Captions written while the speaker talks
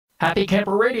Happy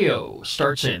Camper Radio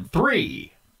starts in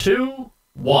 3, 2,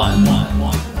 1.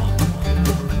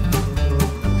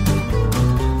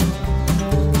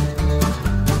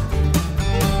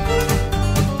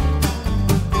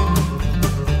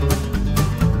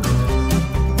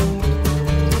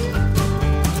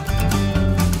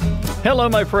 Hello,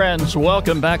 my friends.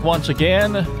 Welcome back once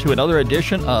again to another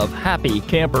edition of Happy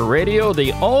Camper Radio,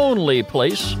 the only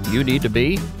place you need to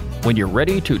be when you're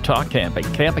ready to talk camping.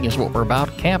 Camping is what we're about.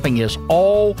 Camping is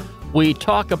all we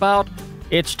talk about.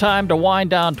 It's time to wind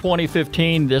down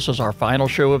 2015. This is our final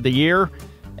show of the year.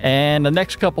 And the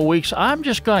next couple weeks, I'm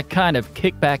just going to kind of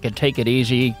kick back and take it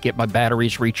easy, get my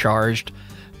batteries recharged,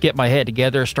 get my head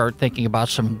together, start thinking about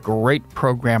some great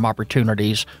program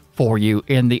opportunities for you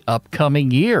in the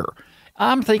upcoming year.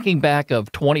 I'm thinking back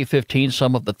of 2015,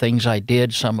 some of the things I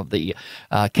did, some of the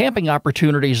camping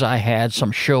opportunities I had,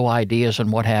 some show ideas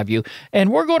and what have you. And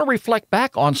we're going to reflect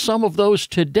back on some of those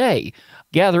today.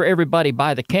 Gather everybody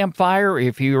by the campfire.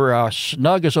 If you're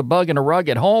snug as a bug in a rug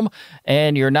at home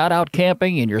and you're not out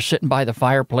camping and you're sitting by the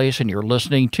fireplace and you're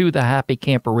listening to the Happy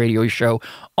Camper Radio Show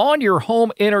on your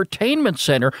home entertainment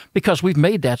center, because we've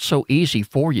made that so easy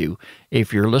for you.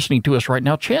 If you're listening to us right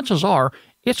now, chances are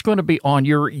it's going to be on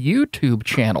your YouTube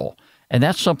channel. And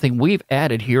that's something we've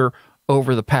added here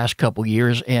over the past couple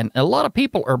years, and a lot of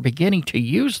people are beginning to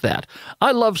use that.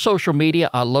 I love social media.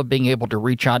 I love being able to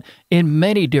reach out in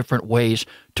many different ways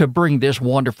to bring this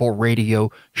wonderful radio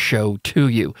show to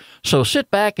you. So sit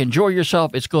back, enjoy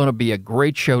yourself. It's going to be a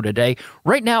great show today.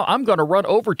 Right now, I'm going to run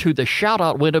over to the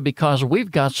shout-out window because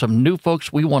we've got some new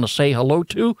folks we want to say hello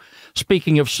to.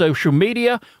 Speaking of social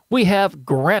media, we have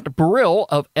Grant Brill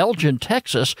of Elgin,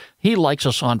 Texas. He likes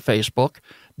us on Facebook.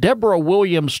 Deborah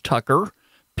Williams Tucker,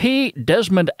 P.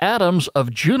 Desmond Adams of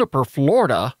Juniper,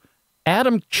 Florida,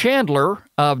 Adam Chandler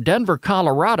of Denver,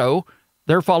 Colorado.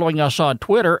 They're following us on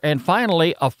Twitter. And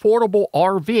finally, Affordable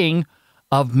RVing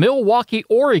of Milwaukee,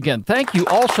 Oregon. Thank you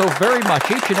all so very much,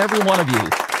 each and every one of you.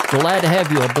 Glad to have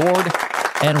you aboard,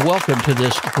 and welcome to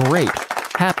this great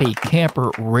Happy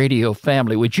Camper Radio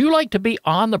family. Would you like to be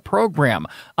on the program?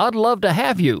 I'd love to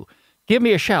have you. Give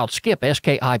me a shout, Skip,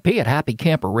 S-K-I-P, at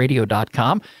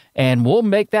happycamperradio.com, and we'll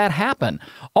make that happen.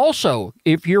 Also,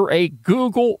 if you're a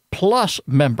Google Plus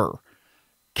member,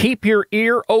 keep your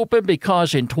ear open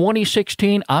because in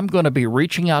 2016, I'm going to be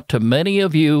reaching out to many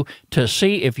of you to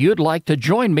see if you'd like to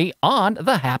join me on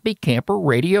the Happy Camper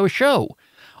Radio Show.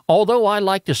 Although I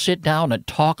like to sit down and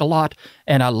talk a lot,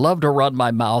 and I love to run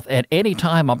my mouth, and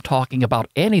anytime I'm talking about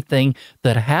anything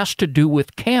that has to do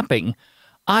with camping,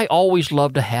 I always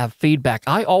love to have feedback.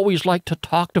 I always like to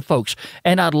talk to folks,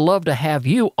 and I'd love to have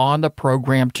you on the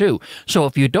program too. So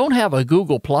if you don't have a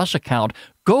Google Plus account,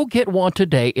 go get one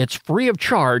today. It's free of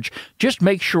charge. Just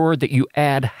make sure that you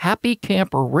add Happy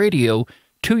Camper Radio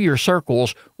to your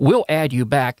circles. We'll add you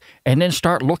back, and then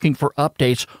start looking for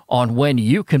updates on when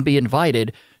you can be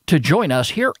invited to join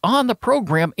us here on the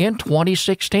program in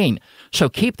 2016. So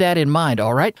keep that in mind,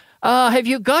 all right? Have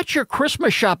you got your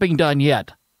Christmas shopping done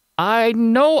yet? I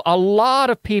know a lot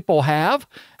of people have,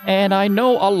 and I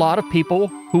know a lot of people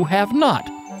who have not.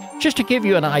 Just to give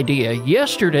you an idea,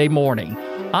 yesterday morning,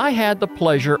 I had the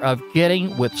pleasure of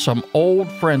getting with some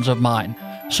old friends of mine,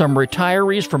 some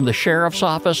retirees from the sheriff's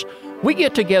office. We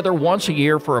get together once a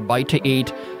year for a bite to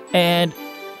eat, and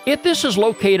this is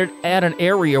located at an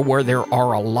area where there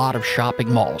are a lot of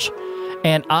shopping malls.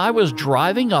 And I was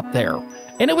driving up there,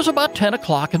 and it was about 10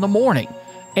 o'clock in the morning.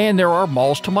 And there are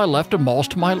malls to my left and malls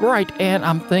to my right. And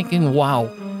I'm thinking, wow,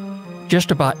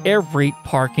 just about every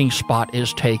parking spot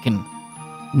is taken.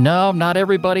 No, not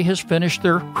everybody has finished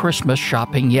their Christmas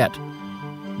shopping yet.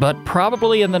 But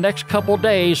probably in the next couple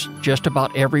days, just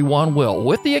about everyone will,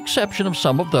 with the exception of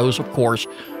some of those, of course,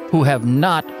 who have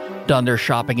not done their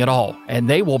shopping at all. And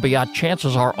they will be out,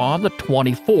 chances are, on the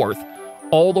 24th,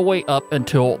 all the way up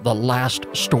until the last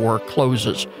store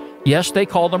closes. Yes, they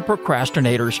call them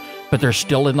procrastinators, but they're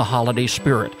still in the holiday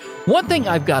spirit. One thing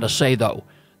I've got to say, though,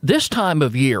 this time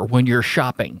of year when you're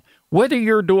shopping, whether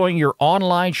you're doing your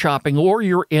online shopping or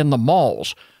you're in the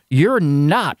malls, you're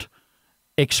not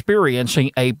experiencing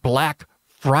a Black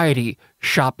Friday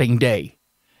shopping day.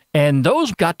 And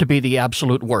those got to be the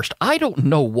absolute worst. I don't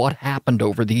know what happened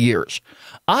over the years.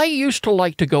 I used to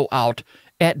like to go out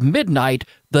at midnight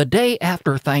the day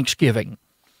after Thanksgiving.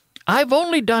 I've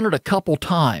only done it a couple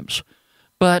times,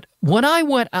 but when I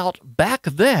went out back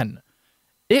then,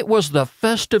 it was the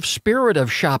festive spirit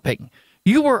of shopping.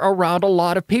 You were around a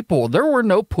lot of people. There were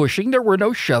no pushing. There were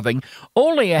no shoving.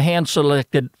 Only a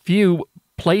hand-selected few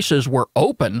places were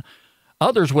open.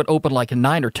 Others would open like at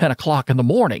 9 or 10 o'clock in the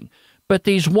morning. But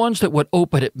these ones that would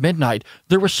open at midnight,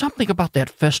 there was something about that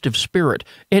festive spirit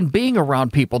and being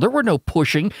around people. There were no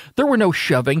pushing, there were no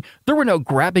shoving, there were no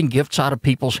grabbing gifts out of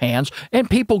people's hands and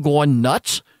people going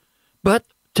nuts. But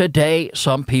today,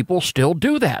 some people still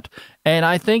do that. And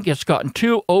I think it's gotten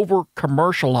too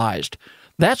over-commercialized.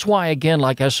 That's why, again,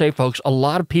 like I say, folks, a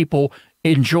lot of people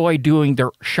enjoy doing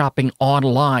their shopping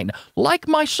online, like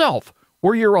myself,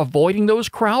 where you're avoiding those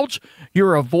crowds,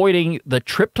 you're avoiding the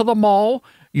trip to the mall,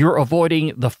 you're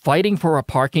avoiding the fighting for a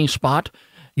parking spot,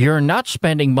 you're not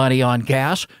spending money on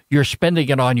gas, you're spending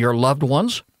it on your loved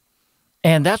ones.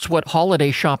 And that's what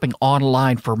holiday shopping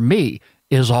online for me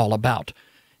is all about.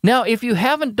 Now, if you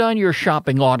haven't done your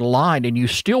shopping online and you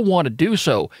still want to do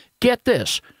so, get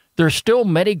this. There's still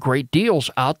many great deals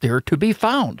out there to be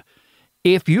found.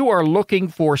 If you are looking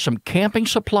for some camping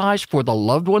supplies for the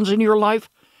loved ones in your life,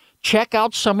 check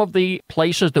out some of the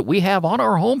places that we have on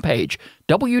our homepage,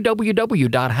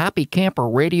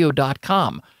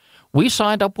 www.happycamperradio.com. We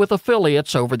signed up with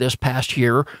affiliates over this past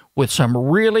year with some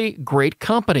really great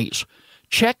companies.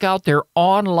 Check out their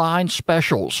online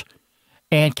specials.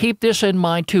 And keep this in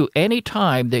mind, too.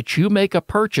 Anytime that you make a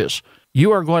purchase,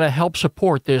 you are going to help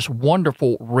support this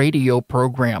wonderful radio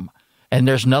program. And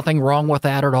there's nothing wrong with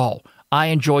that at all. I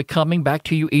enjoy coming back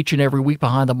to you each and every week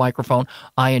behind the microphone.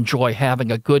 I enjoy having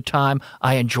a good time.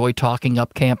 I enjoy talking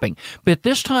up camping. But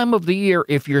this time of the year,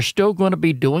 if you're still going to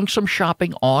be doing some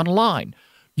shopping online,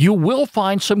 you will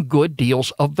find some good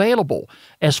deals available.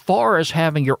 As far as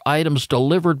having your items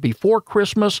delivered before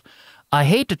Christmas, I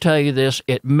hate to tell you this,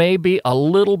 it may be a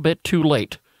little bit too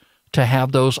late to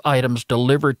have those items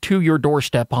delivered to your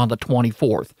doorstep on the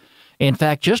 24th. In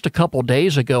fact, just a couple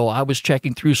days ago, I was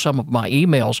checking through some of my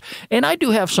emails, and I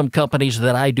do have some companies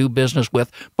that I do business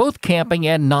with, both camping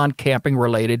and non-camping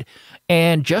related,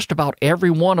 and just about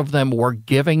every one of them were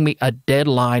giving me a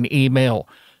deadline email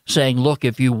saying, look,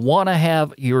 if you want to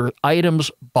have your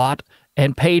items bought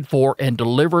and paid for and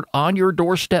delivered on your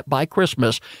doorstep by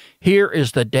Christmas, here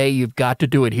is the day you've got to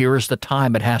do it. Here is the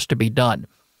time it has to be done.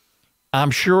 I'm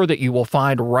sure that you will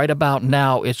find right about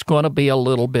now it's going to be a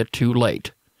little bit too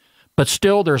late. But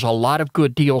still, there's a lot of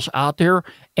good deals out there,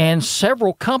 and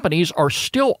several companies are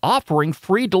still offering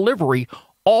free delivery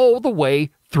all the way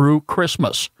through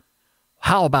Christmas.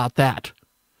 How about that?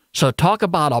 So talk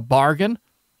about a bargain.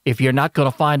 If you're not going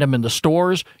to find them in the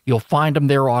stores, you'll find them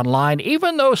there online,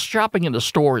 even though shopping in the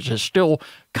stores is still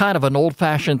kind of an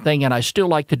old-fashioned thing, and I still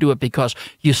like to do it because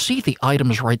you see the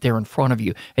items right there in front of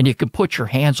you, and you can put your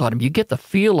hands on them. You get the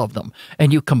feel of them,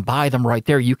 and you can buy them right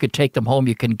there. You can take them home.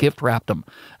 You can gift wrap them.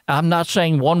 I'm not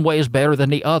saying one way is better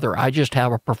than the other. I just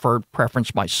have a preferred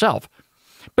preference myself.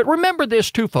 But remember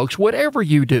this, too, folks. Whatever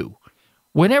you do,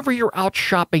 whenever you're out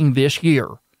shopping this year,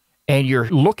 and you're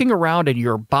looking around and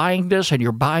you're buying this and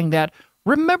you're buying that,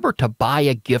 remember to buy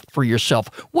a gift for yourself.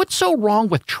 What's so wrong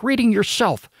with treating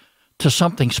yourself to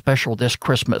something special this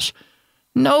Christmas?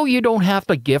 No, you don't have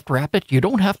to gift wrap it. You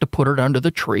don't have to put it under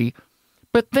the tree.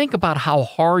 But think about how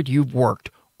hard you've worked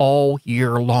all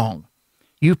year long.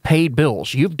 You've paid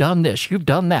bills. You've done this. You've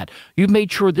done that. You've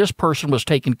made sure this person was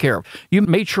taken care of. You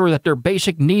made sure that their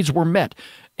basic needs were met.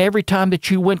 Every time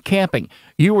that you went camping,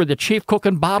 you were the chief cook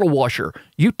and bottle washer.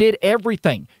 You did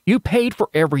everything. You paid for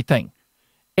everything.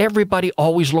 Everybody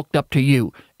always looked up to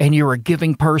you, and you're a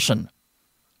giving person.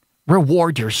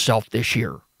 Reward yourself this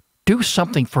year. Do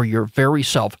something for your very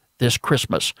self this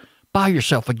Christmas. Buy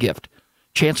yourself a gift.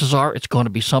 Chances are it's going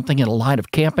to be something in the line of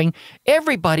camping.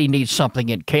 Everybody needs something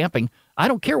in camping. I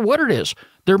don't care what it is.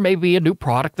 There may be a new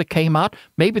product that came out.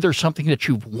 Maybe there's something that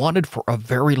you've wanted for a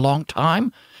very long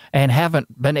time and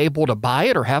haven't been able to buy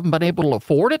it or haven't been able to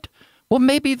afford it. Well,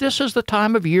 maybe this is the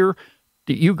time of year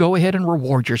that you go ahead and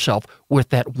reward yourself with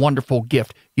that wonderful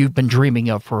gift you've been dreaming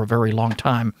of for a very long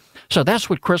time. So that's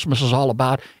what Christmas is all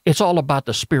about. It's all about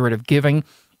the spirit of giving,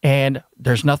 and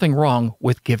there's nothing wrong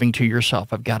with giving to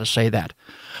yourself. I've got to say that.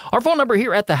 Our phone number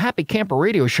here at the Happy Camper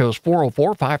Radio Show is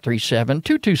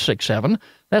 404-537-2267.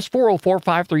 That's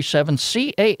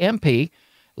 404-537-CAMP.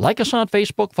 Like us on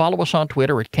Facebook, follow us on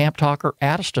Twitter at Camp Talker,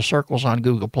 add us to Circles on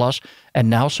Google+, and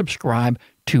now subscribe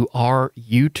to our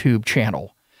YouTube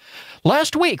channel.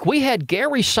 Last week, we had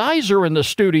Gary Sizer in the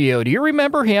studio. Do you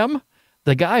remember him?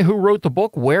 The guy who wrote the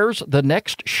book, Where's the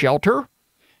Next Shelter?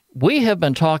 We have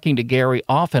been talking to Gary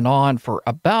off and on for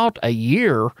about a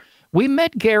year. We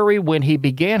met Gary when he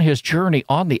began his journey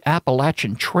on the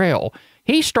Appalachian Trail.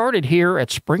 He started here at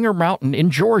Springer Mountain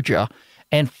in Georgia,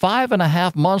 and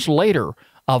 5.5 months later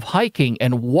of hiking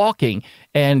and walking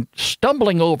and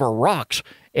stumbling over rocks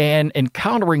and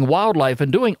encountering wildlife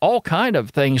and doing all kind of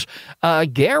things,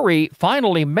 Gary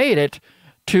finally made it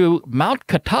to Mount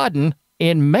Katahdin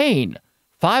in Maine.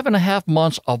 5.5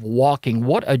 months of walking.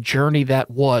 What a journey that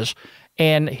was.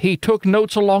 And he took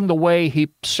notes along the way. He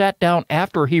sat down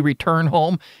after he returned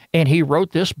home, and he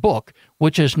wrote this book,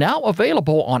 which is now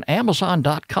available on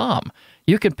Amazon.com.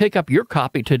 You can pick up your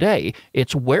copy today.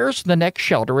 It's Where's the Next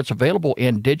Shelter? It's available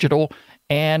in digital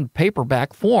and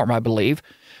paperback form, I believe.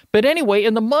 But anyway,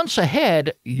 in the months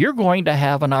ahead, you're going to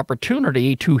have an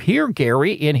opportunity to hear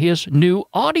Gary in his new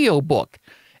audiobook.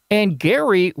 And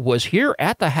Gary was here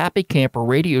at the Happy Camper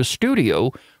Radio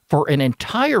studio for an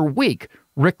entire week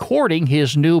recording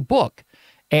his new book.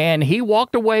 And he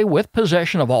walked away with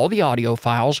possession of all the audio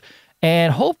files.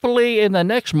 And hopefully in the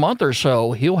next month or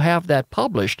so, he'll have that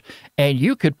published. And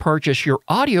you could purchase your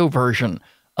audio version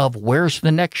of Where's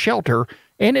the Next Shelter?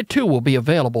 And it too will be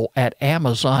available at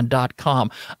Amazon.com.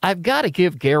 I've got to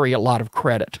give Gary a lot of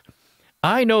credit.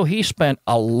 I know he spent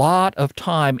a lot of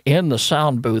time in the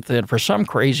sound booth, and for some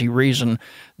crazy reason,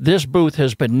 this booth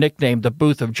has been nicknamed the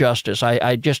Booth of Justice.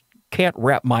 I just can't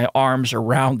wrap my arms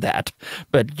around that.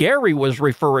 But Gary was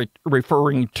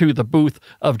referring to the Booth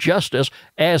of Justice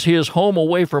as his home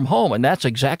away from home, and that's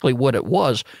exactly what it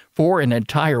was for an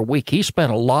entire week. He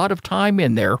spent a lot of time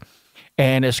in there,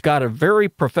 and it's got a very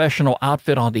professional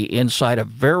outfit on the inside, a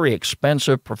very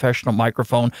expensive professional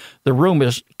microphone. The room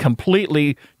is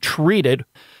completely treated,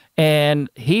 and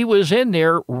he was in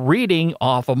there reading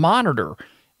off a monitor.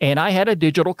 And I had a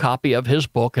digital copy of his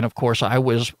book, and of course I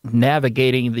was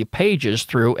navigating the pages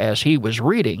through as he was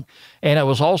reading. And I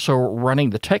was also running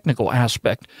the technical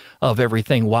aspect of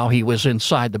everything while he was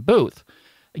inside the booth.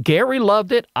 Gary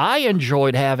loved it. I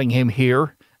enjoyed having him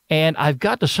here. And I've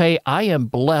got to say, I am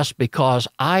blessed because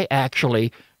I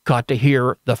actually got to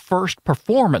hear the first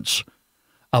performance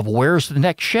of Where's the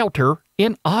Next Shelter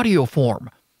in audio form,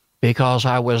 because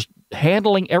I was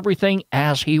handling everything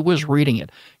as he was reading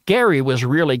it. Gary was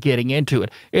really getting into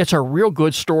it. It's a real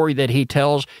good story that he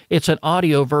tells. It's an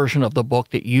audio version of the book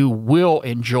that you will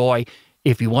enjoy.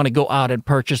 If you want to go out and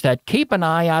purchase that, keep an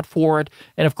eye out for it.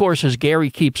 And of course, as Gary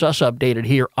keeps us updated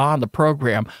here on the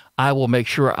program, I will make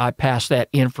sure I pass that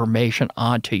information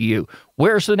on to you.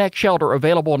 Where's the Next Shelter?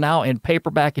 Available now in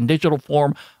paperback and digital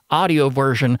form, audio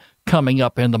version coming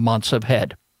up in the months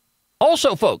ahead.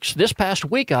 Also, folks, this past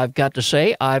week, I've got to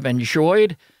say, I've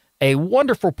enjoyed a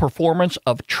wonderful performance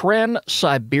of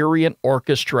Trans-Siberian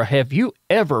Orchestra. Have you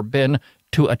ever been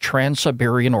to a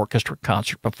Trans-Siberian Orchestra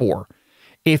concert before?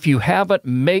 If you haven't,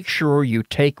 make sure you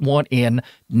take one in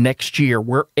next year.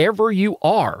 Wherever you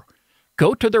are,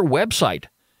 go to their website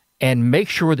and make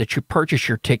sure that you purchase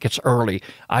your tickets early.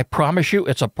 I promise you,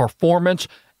 it's a performance,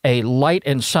 a light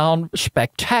and sound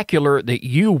spectacular that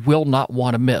you will not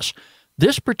want to miss.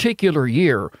 This particular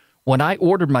year, when I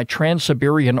ordered my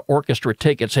Trans-Siberian Orchestra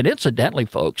tickets, and incidentally,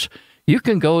 folks, you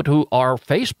can go to our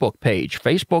Facebook page,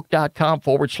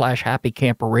 facebook.com/Happy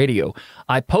Camper Radio.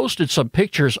 I posted some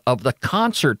pictures of the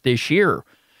concert this year,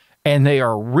 and they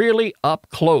are really up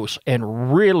close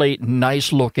and really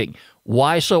nice looking.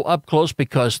 Why so up close?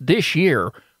 Because this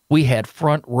year we had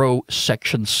front row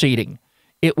section seating.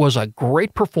 It was a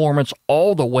great performance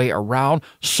all the way around,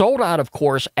 sold out, of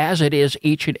course, as it is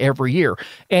each and every year.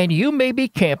 And you may be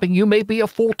camping, you may be a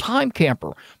full-time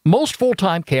camper. Most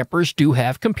full-time campers do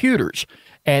have computers,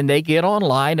 and they get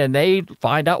online and they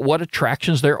find out what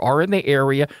attractions there are in the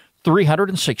area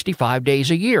 365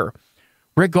 days a year.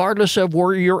 Regardless of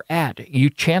where you're at,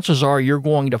 chances are you're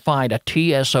going to find a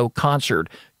TSO concert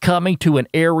coming to an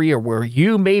area where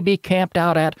you may be camped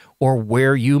out at or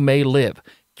where you may live.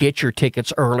 Get your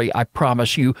tickets early. I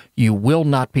promise you, you will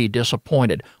not be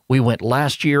disappointed. We went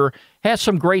last year, had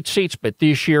some great seats, but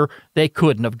this year they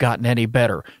couldn't have gotten any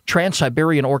better.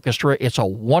 Trans-Siberian Orchestra, it's a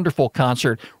wonderful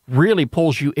concert, really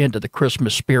pulls you into the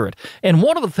Christmas spirit. And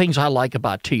one of the things I like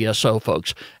about TSO,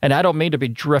 folks, and I don't mean to be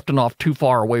drifting off too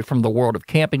far away from the world of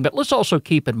camping, but let's also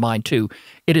keep in mind, too,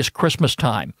 it is Christmas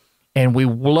time, and we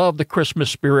love the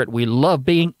Christmas spirit. We love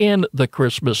being in the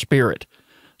Christmas spirit.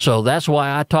 So that's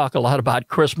why I talk a lot about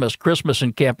Christmas. Christmas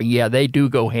and camping, yeah, they do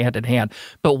go hand in hand.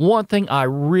 But one thing I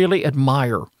really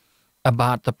admire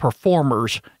about the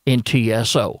performers in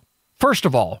TSO, first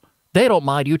of all, they don't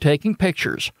mind you taking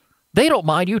pictures. They don't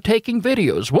mind you taking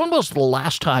videos. When was the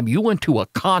last time you went to a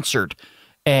concert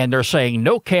and they're saying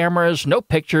no cameras, no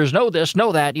pictures, no this,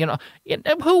 no that? You know,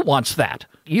 who wants that?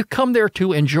 You come there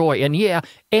to enjoy. And yeah,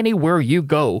 anywhere you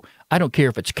go, I don't care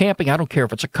if it's camping, I don't care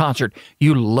if it's a concert,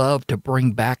 you love to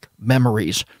bring back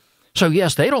memories. So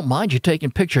yes, they don't mind you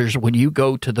taking pictures when you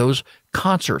go to those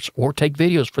concerts, or take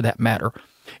videos for that matter.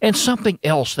 And something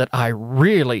else that I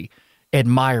really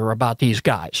admire about these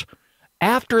guys,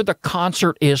 after the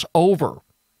concert is over,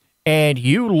 and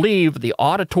you leave the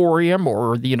auditorium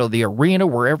or, the arena,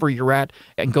 wherever you're at,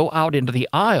 and go out into the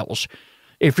aisles,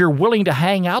 if you're willing to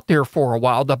hang out there for a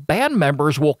while, the band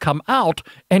members will come out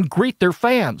and greet their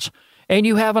fans. And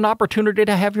you have an opportunity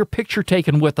to have your picture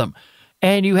taken with them.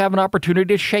 And you have an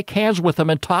opportunity to shake hands with them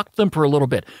and talk to them for a little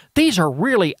bit. These are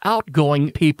really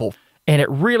outgoing people. And it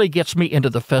really gets me into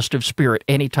the festive spirit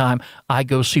anytime I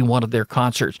go see one of their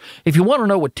concerts. If you want to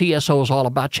know what TSO is all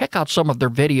about, check out some of their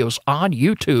videos on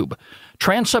YouTube.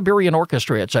 Trans-Siberian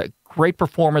Orchestra, it's a great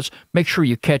performance. Make sure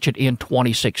you catch it in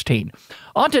 2016.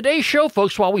 On today's show,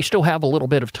 folks, while we still have a little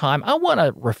bit of time, I want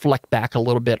to reflect back a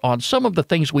little bit on some of the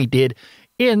things we did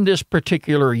in this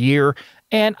particular year.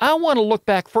 And I want to look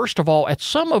back, first of all, at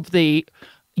some of the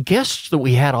guests that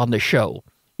we had on the show.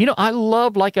 I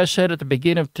love, like I said at the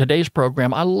beginning of today's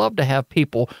program, I love to have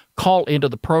people call into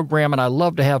the program, and I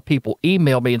love to have people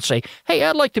email me and say, hey,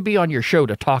 I'd like to be on your show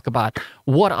to talk about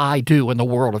what I do in the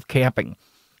world of camping.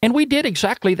 And we did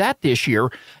exactly that this year.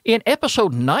 In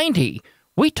episode 90,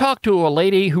 we talked to a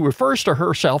lady who refers to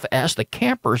herself as the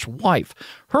camper's wife.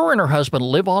 Her and her husband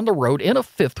live on the road in a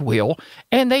fifth wheel,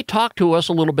 and they talked to us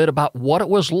a little bit about what it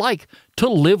was like to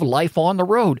live life on the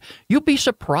road. You'll be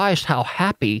surprised how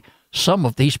happy some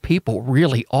of these people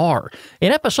really are.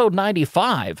 In episode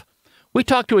 95, we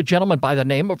talked to a gentleman by the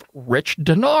name of Rich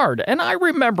Denard. And I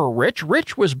remember Rich.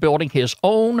 Rich was building his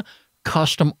own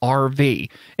custom RV.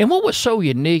 And what was so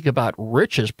unique about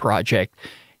Rich's project,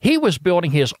 he was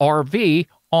building his RV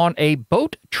on a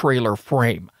boat trailer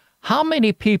frame. How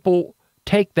many people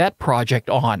take that project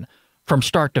on from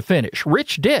start to finish?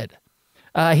 Rich did.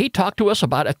 He talked to us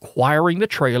about acquiring the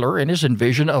trailer and his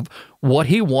envision of what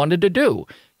he wanted to do.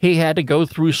 He had to go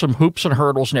through some hoops and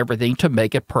hurdles and everything to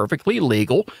make it perfectly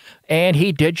legal, and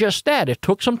he did just that. It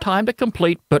took some time to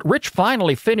complete, but Rich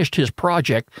finally finished his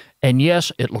project, and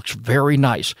yes, it looks very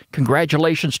nice.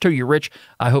 Congratulations to you, Rich.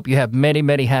 I hope you have many,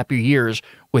 many happy years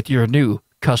with your new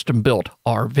custom-built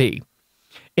RV.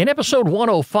 In episode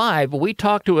 105, we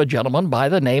talked to a gentleman by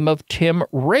the name of Tim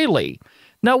Rayleigh.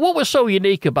 Now, what was so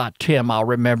unique about Tim, I'll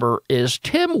remember, is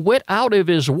Tim went out of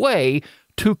his way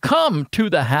to come to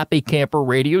the Happy Camper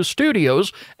Radio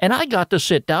studios, and I got to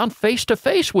sit down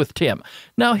face-to-face with Tim.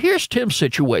 Now, here's Tim's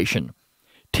situation.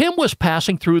 Tim was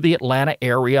passing through the Atlanta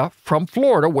area from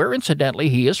Florida, where incidentally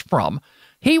he is from.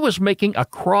 He was making a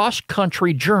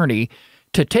cross-country journey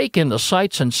to take in the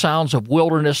sights and sounds of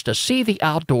wilderness, to see the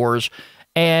outdoors,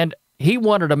 and he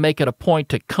wanted to make it a point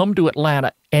to come to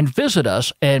Atlanta and visit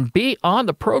us and be on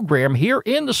the program here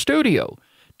in the studio.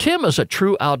 Tim is a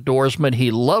true outdoorsman. He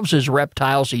loves his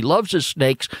reptiles. He loves his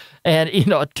snakes. And,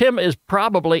 Tim is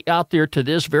probably out there to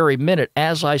this very minute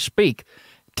as I speak,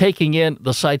 taking in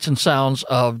the sights and sounds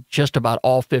of just about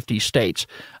all 50 states.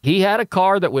 He had a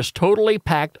car that was totally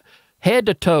packed, head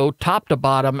to toe, top to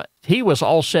bottom. He was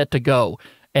all set to go.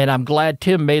 And I'm glad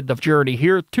Tim made the journey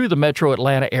here to the metro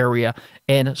Atlanta area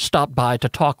and stopped by to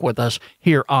talk with us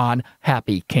here on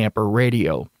Happy Camper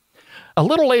Radio. A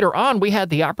little later on, we had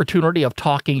the opportunity of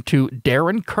talking to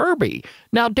Darren Kirby.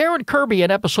 Now, Darren Kirby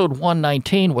in episode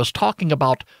 119 was talking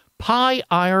about pie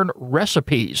iron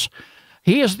recipes.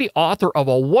 He is the author of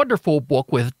a wonderful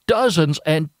book with dozens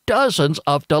and dozens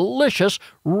of delicious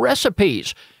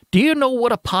recipes. Do you know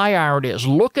what a pie iron is?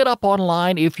 Look it up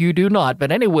online if you do not.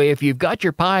 But anyway, if you've got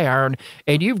your pie iron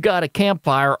and you've got a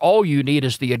campfire, all you need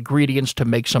is the ingredients to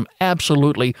make some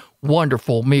absolutely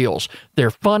wonderful meals.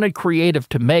 They're fun and creative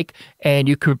to make, and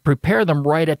you could prepare them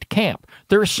right at camp.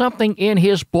 There's something in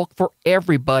his book for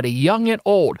everybody, young and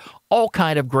old. All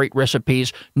kind of great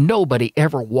recipes. Nobody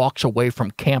ever walks away from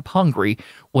camp hungry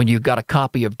when you've got a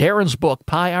copy of Darren's book,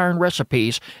 Pie Iron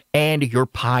Recipes, and your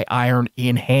pie iron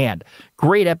in hand.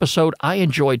 Great episode. I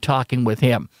enjoyed talking with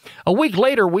him. A week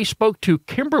later, we spoke to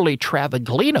Kimberly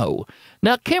Travaglino.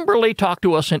 Now, Kimberly talked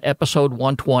to us in episode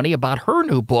 120 about her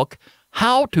new book,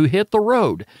 How to Hit the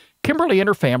Road. Kimberly and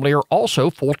her family are also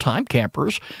full-time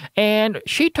campers, and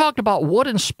she talked about what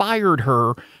inspired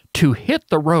her to hit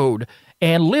the road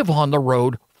and live on the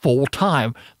road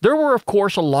full-time. There were, of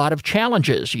course, a lot of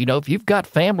challenges. If you've got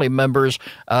family members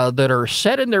that are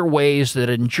set in their ways, that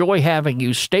enjoy having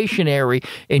you stationary,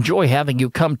 enjoy having you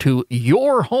come to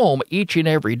your home each and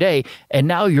every day, and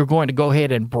now you're going to go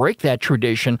ahead and break that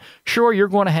tradition, sure, you're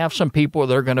going to have some people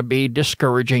that are going to be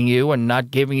discouraging you and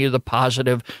not giving you the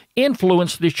positive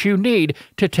influence that you need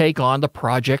to take on the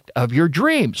project of your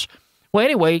dreams. Well,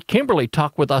 anyway, Kimberly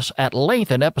talked with us at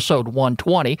length in episode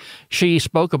 120. She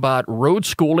spoke about road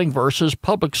schooling versus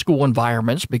public school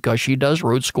environments because she does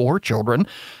road school her children.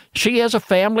 She has a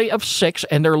family of 6,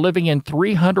 and they're living in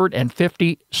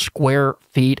 350 square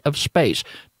feet of space.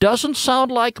 Doesn't sound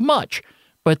like much,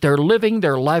 but they're living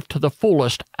their life to the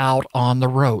fullest out on the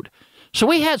road. So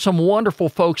we had some wonderful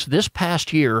folks this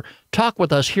past year talk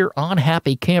with us here on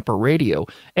Happy Camper Radio,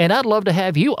 and I'd love to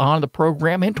have you on the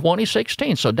program in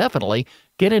 2016. So definitely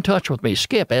get in touch with me,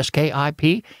 Skip,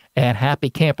 S-K-I-P, at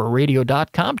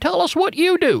happycamperradio.com. Tell us what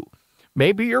you do.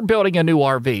 Maybe you're building a new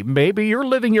RV. Maybe you're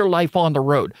living your life on the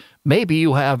road. Maybe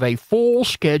you have a full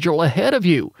schedule ahead of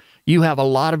you. You have a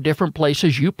lot of different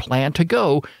places you plan to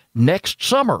go next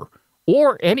summer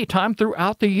or anytime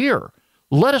throughout the year.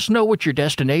 Let us know what your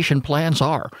destination plans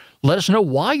are. Let us know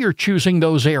why you're choosing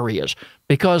those areas,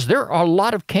 because there are a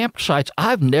lot of campsites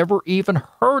I've never even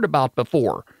heard about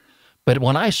before. But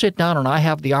when I sit down and I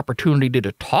have the opportunity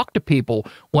to talk to people,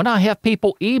 when I have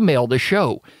people email the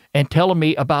show and telling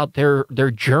me about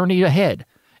their journey ahead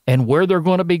and where they're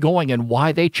going to be going and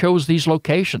why they chose these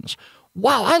locations,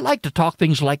 wow, I like to talk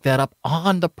things like that up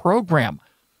on the program.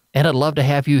 And I'd love to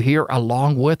have you here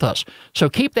along with us. So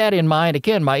keep that in mind.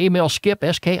 Again, my email, Skip,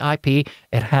 S-K-I-P,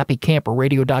 at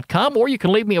happycamperradio.com, or you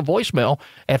can leave me a voicemail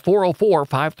at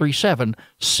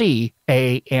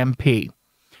 404-537-CAMP.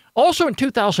 Also in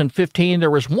 2015, there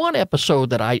was one episode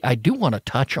that I do want to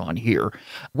touch on here.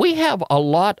 We have a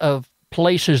lot of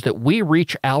places that we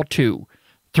reach out to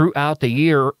throughout the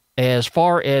year as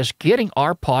far as getting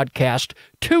our podcast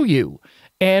to you.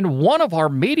 And one of our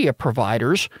media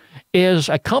providers is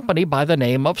a company by the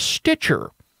name of Stitcher.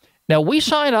 Now, we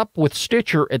signed up with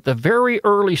Stitcher at the very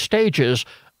early stages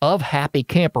of Happy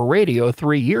Camper Radio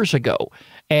 3 years ago,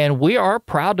 and we are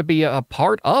proud to be a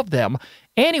part of them.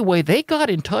 Anyway, they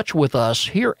got in touch with us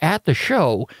here at the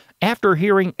show after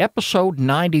hearing episode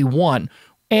 91.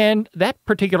 And that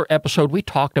particular episode, we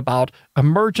talked about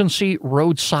emergency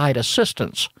roadside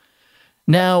assistance.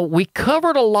 Now, we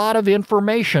covered a lot of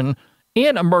information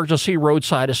in emergency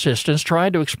roadside assistance,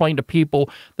 trying to explain to people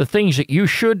the things that you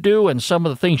should do and some of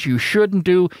the things you shouldn't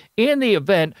do in the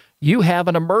event you have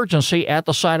an emergency at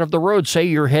the side of the road. Say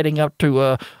you're heading up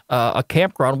to a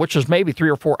campground, which is maybe 3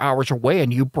 or 4 hours away,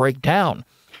 and you break down.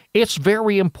 It's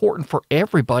very important for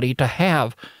everybody to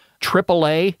have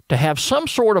AAA, to have some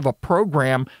sort of a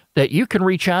program that you can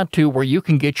reach out to where you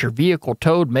can get your vehicle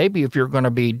towed. Maybe if you're going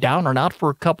to be down and out for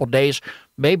a couple days,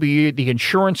 maybe the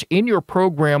insurance in your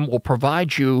program will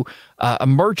provide you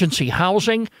emergency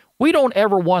housing. We don't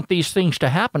ever want these things to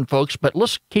happen, folks, but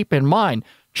let's keep in mind,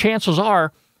 chances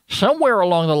are somewhere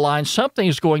along the line, something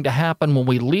is going to happen when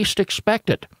we least expect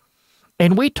it.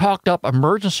 And we talked up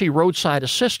emergency roadside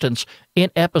assistance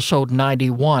in episode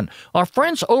 91. Our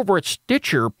friends over at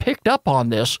Stitcher picked up on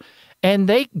this, and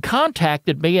they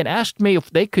contacted me and asked me if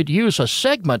they could use a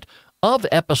segment of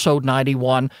episode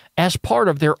 91 as part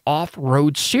of their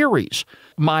off-road series.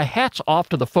 My hat's off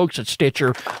to the folks at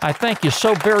Stitcher. I thank you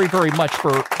so very, very much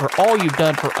for all you've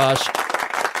done for us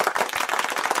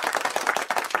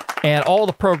and all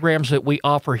the programs that we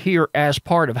offer here as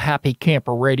part of Happy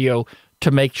Camper Radio to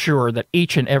make sure that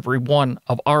each and every one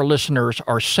of our listeners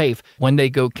are safe when they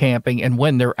go camping and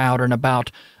when they're out and about.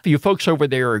 You folks over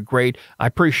there are great. I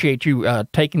appreciate you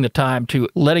taking the time to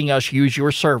letting us use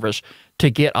your service to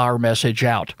get our message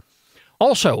out.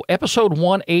 Also, episode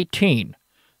 118.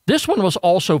 This one was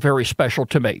also very special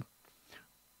to me.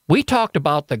 We talked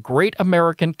about the Great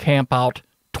American Campout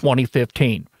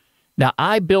 2015. Now,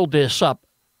 I build this up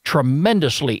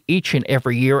tremendously each and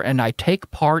every year, and I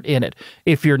take part in it.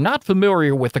 If you're not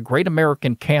familiar with the Great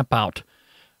American Campout,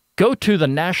 go to the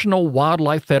National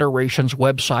Wildlife Federation's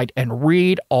website and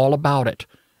read all about it.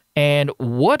 And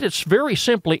what it's very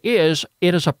simply is,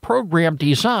 it is a program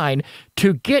designed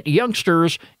to get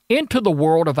youngsters into the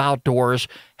world of outdoors,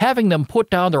 having them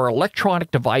put down their electronic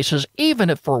devices,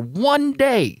 even if for one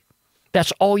day.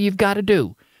 That's all you've got to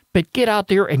do. But get out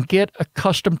there and get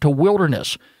accustomed to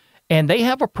wilderness. And they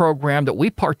have a program that we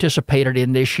participated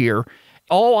in this year.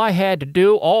 All I had to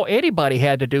do, all anybody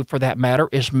had to do for that matter,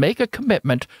 is make a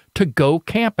commitment to go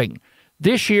camping.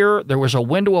 This year, there was a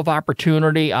window of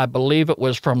opportunity. I believe it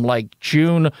was from like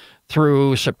June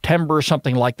through September,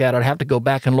 something like that. I'd have to go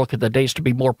back and look at the dates to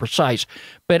be more precise.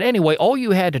 But anyway, all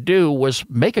you had to do was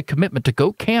make a commitment to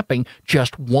go camping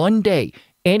just one day,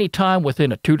 anytime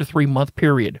within a 2 to 3 month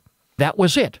period. That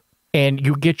was it. And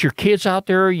you get your kids out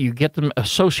there, you get them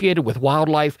associated with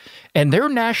wildlife, and their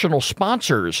national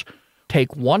sponsors take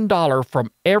 $1 from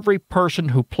every person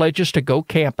who pledges to go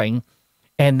camping,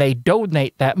 and they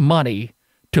donate that money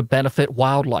to benefit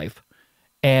wildlife.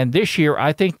 And this year,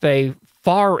 I think they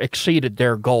far exceeded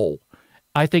their goal.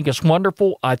 I think it's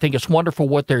wonderful. I think it's wonderful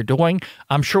what they're doing.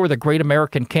 I'm sure the Great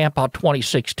American Campout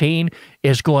 2016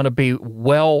 is going to be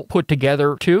well put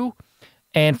together, too.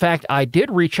 In fact, I did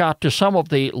reach out to some of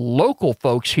the local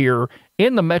folks here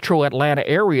in the metro Atlanta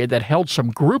area that held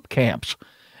some group camps.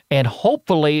 And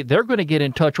hopefully they're going to get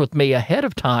in touch with me ahead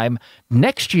of time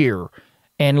next year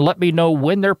and let me know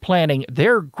when they're planning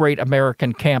their Great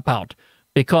American Campout,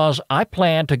 because I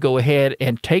plan to go ahead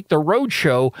and take the road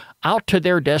show out to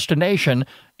their destination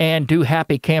and do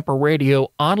Happy Camper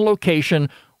Radio on location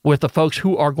with the folks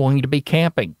who are going to be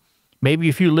camping. Maybe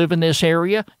if you live in this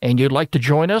area and you'd like to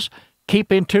join us,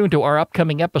 keep in tune to our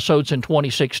upcoming episodes in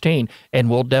 2016, and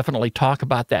we'll definitely talk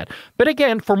about that. But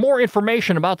again, for more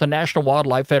information about the National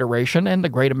Wildlife Federation and the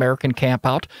Great American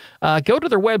Campout, go to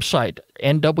their website,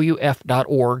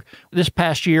 nwf.org. This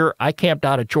past year, I camped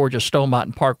out at Georgia Stone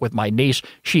Mountain Park with my niece.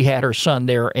 She had her son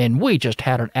there, and we just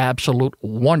had an absolute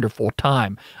wonderful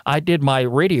time. I did my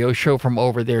radio show from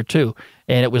over there, too,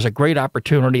 and it was a great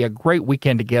opportunity, a great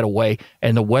weekend to get away,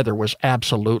 and the weather was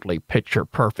absolutely picture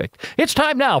perfect. It's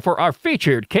time now for our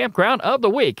featured campground of the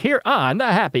week here on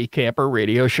the Happy Camper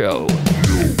Radio Show.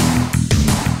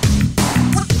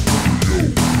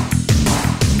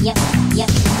 Yep.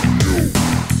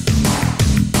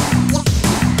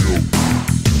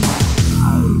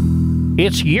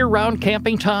 It's year-round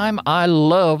camping time. I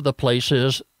love the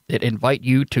places that invite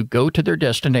you to go to their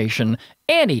destination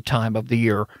any time of the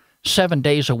year, 7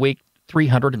 days a week,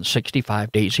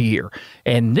 365 days a year.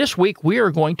 And this week, we are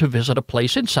going to visit a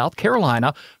place in South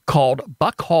Carolina called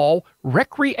Buck Hall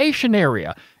Recreation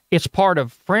Area. It's part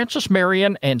of Francis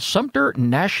Marion and Sumter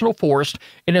National Forest,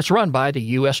 and it's run by the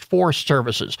U.S. Forest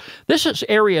Services. This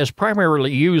area is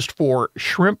primarily used for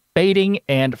shrimp baiting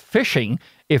and fishing.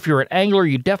 If you're an angler,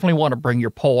 you definitely want to bring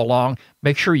your pole along.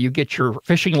 Make sure you get your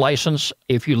fishing license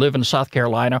if you live in South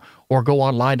Carolina, or go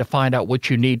online to find out what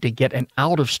you need to get an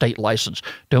out-of-state license.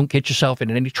 Don't get yourself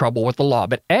in any trouble with the law.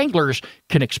 But anglers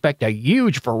can expect a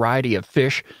huge variety of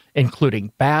fish,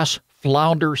 including bass,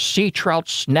 flounder, sea trout,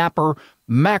 snapper,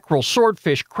 mackerel,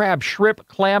 swordfish, crab, shrimp,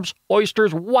 clams,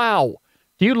 oysters. Wow!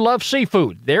 Do you love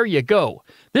seafood? There you go.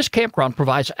 This campground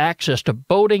provides access to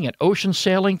boating and ocean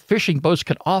sailing. Fishing boats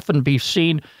can often be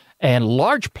seen, and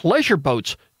large pleasure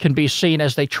boats can be seen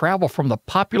as they travel from the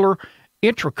popular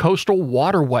Intracoastal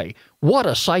Waterway. What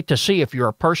a sight to see if you're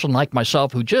a person like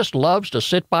myself who just loves to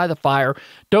sit by the fire,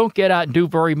 don't get out and do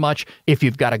very much. If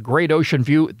you've got a great ocean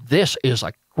view, this is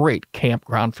a great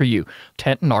campground for you.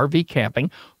 Tent and RV camping.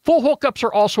 Full hookups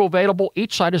are also available.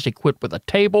 Each site is equipped with a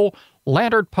table,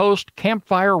 lantern post,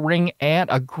 campfire ring, and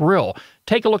a grill.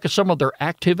 Take a look at some of their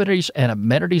activities and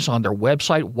amenities on their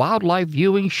website: wildlife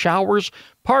viewing, showers,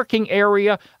 parking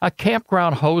area, a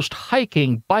campground host,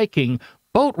 hiking, biking,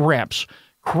 boat ramps,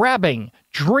 crabbing,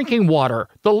 drinking water.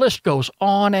 The list goes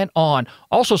on and on.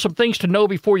 Also, some things to know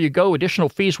before you go. Additional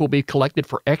fees will be collected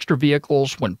for extra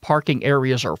vehicles when parking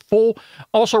areas are full.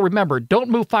 Also, remember,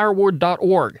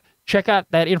 don'tmovefirewood.org. Check out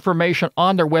that information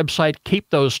on their website. Keep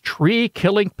those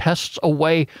tree-killing pests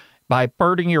away by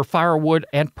burning your firewood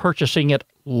and purchasing it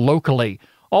locally.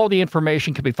 All the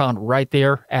information can be found right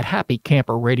there at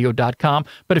happycamperradio.com.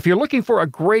 But if you're looking for a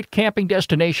great camping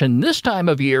destination this time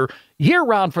of year,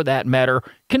 year-round for that matter,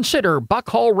 consider Buck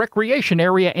Hall Recreation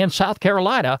Area in South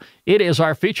Carolina. It is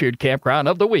our featured campground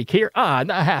of the week here on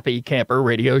the Happy Camper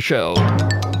Radio Show.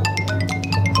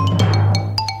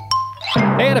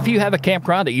 And if you have a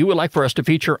campground that you would like for us to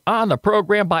feature on the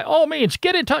program, by all means,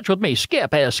 get in touch with me,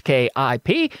 Skip,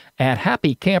 S-K-I-P, at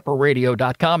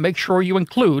happycamperradio.com. Make sure you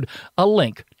include a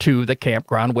link to the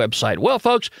campground website. Well,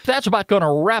 folks, that's about going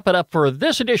to wrap it up for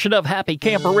this edition of Happy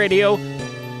Camper Radio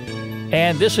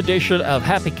and this edition of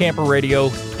Happy Camper Radio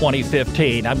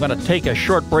 2015. I'm going to take a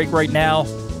short break right now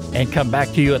and come back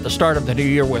to you at the start of the new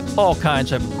year with all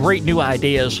kinds of great new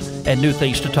ideas and new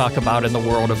things to talk about in the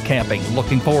world of camping.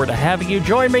 Looking forward to having you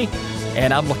join me,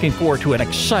 and I'm looking forward to an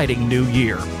exciting new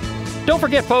year. Don't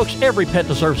forget, folks, every pet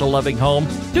deserves a loving home.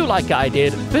 Do like I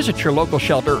did. Visit your local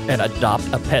shelter and adopt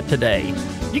a pet today.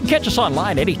 You can catch us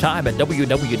online anytime at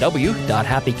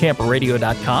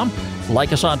www.happycamperradio.com.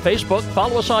 Like us on Facebook,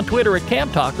 follow us on Twitter at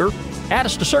Camp Talker, add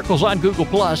us to Circles on Google+,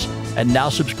 and now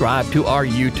subscribe to our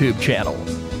YouTube channel.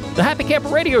 The Happy Camper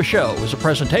Radio Show is a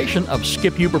presentation of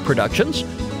Skip Huber Productions.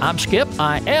 I'm Skip.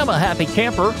 I am a happy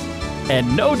camper.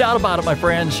 And no doubt about it, my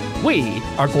friends, we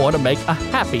are going to make a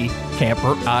happy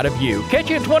camper out of you. Catch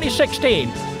you in 2016.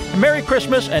 Merry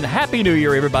Christmas and Happy New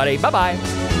Year, everybody. Bye-bye.